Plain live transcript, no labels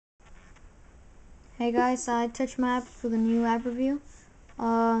Hey guys, I touch my apps with a new app review.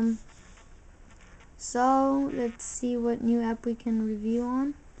 So let's see what new app we can review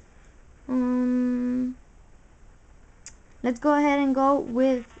on. Let's go ahead and go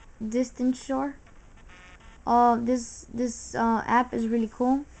with Distant Shore. This app is really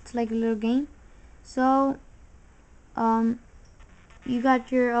cool. It's like a little game. So you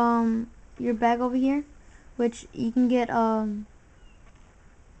got your bag over here, which you can get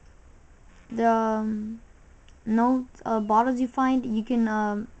the bottles you find. You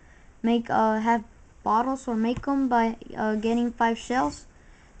can make have bottles or make them by getting 5 shells,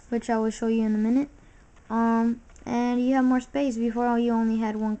 which I will show you in a minute. And you have more space. Before you only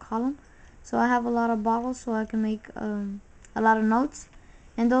had 1 column, so I have a lot of bottles, so I can make a lot of notes,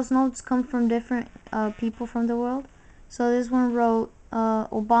 and those notes come from different people from the world. So this one wrote,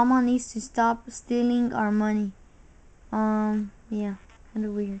 Obama needs to stop stealing our money. Yeah, kind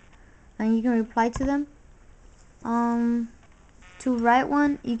of weird. And you can reply to them. To write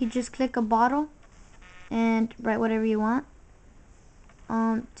one, you can just click a bottle and write whatever you want.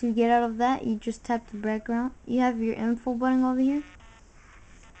 To get out of that, you just tap the background. You have your info button over here.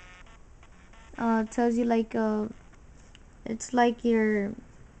 It tells you like it's like your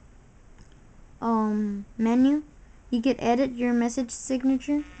menu. You can edit your message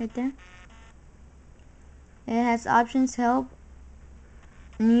signature right there. It has options, help,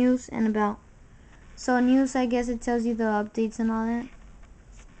 news, and about. So news, I guess it tells you the updates and all that.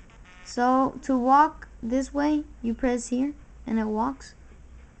 So to walk this way, you press here and it walks.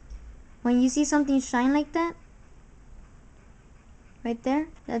 When you see something shine like that, right there,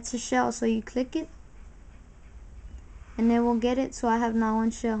 that's a shell. So you click it and it will get it. So I have now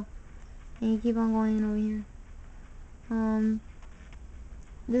 1 shell, and you keep on going over here.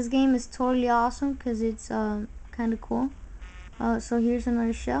 This game is totally awesome because it's kind of cool. So here's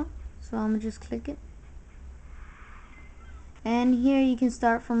another shell, so I'm gonna just click it, and here you can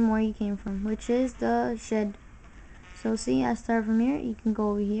start from where you came from, which is the shed. So see, I start from here. You can go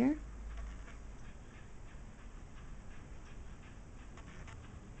over here.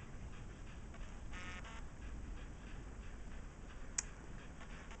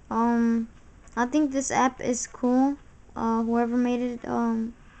 I think this app is cool. Whoever made it, I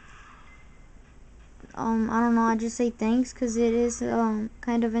don't know, I just say thanks because it is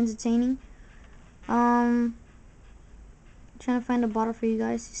kind of entertaining. Trying to find a bottle for you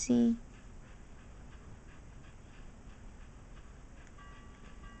guys to see.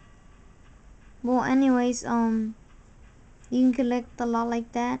 Well, anyways, you can collect a lot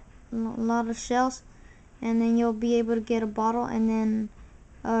like that, a lot of shells, and then you'll be able to get a bottle, and then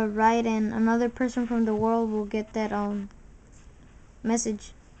write, and another person from the world will get that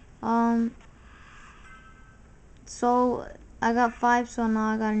message. So I got 5, so now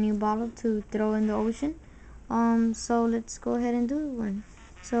I got a new bottle to throw in the ocean. So let's go ahead and do one.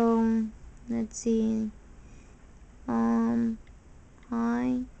 So let's see. Hi.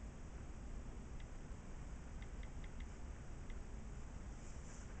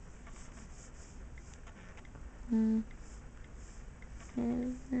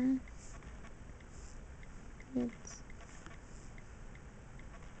 It's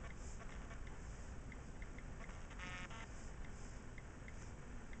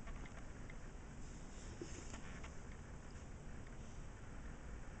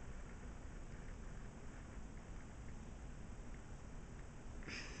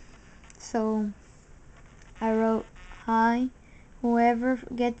so I wrote, hi, whoever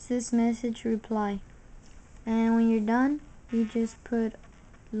gets this message, reply. And when you're done, you just put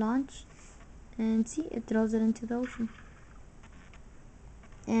launch, and see, it throws it into the ocean.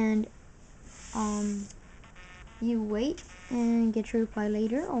 And you wait and get your reply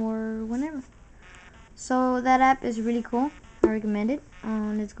later or whenever. So that app is really cool. I recommend it.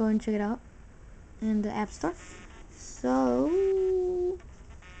 Let's go and check it out in the App Store. So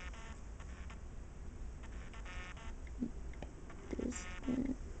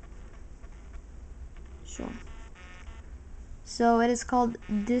Shore. So it is called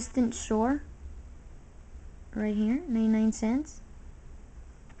Distant Shore. Right here, 99 cents.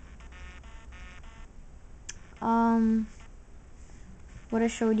 What I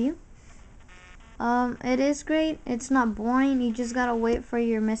showed you. It is great. It's not boring. You just gotta wait for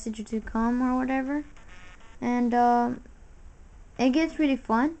your message to come or whatever. And it gets really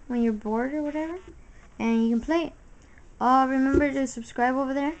fun when you're bored or whatever, and you can play it. Remember to subscribe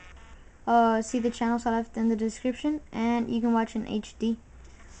over there. See the channels I left in the description, and you can watch in HD.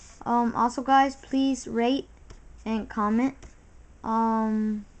 Also guys, please rate and comment.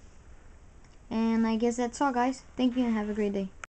 And I guess that's all guys. Thank you and have a great day.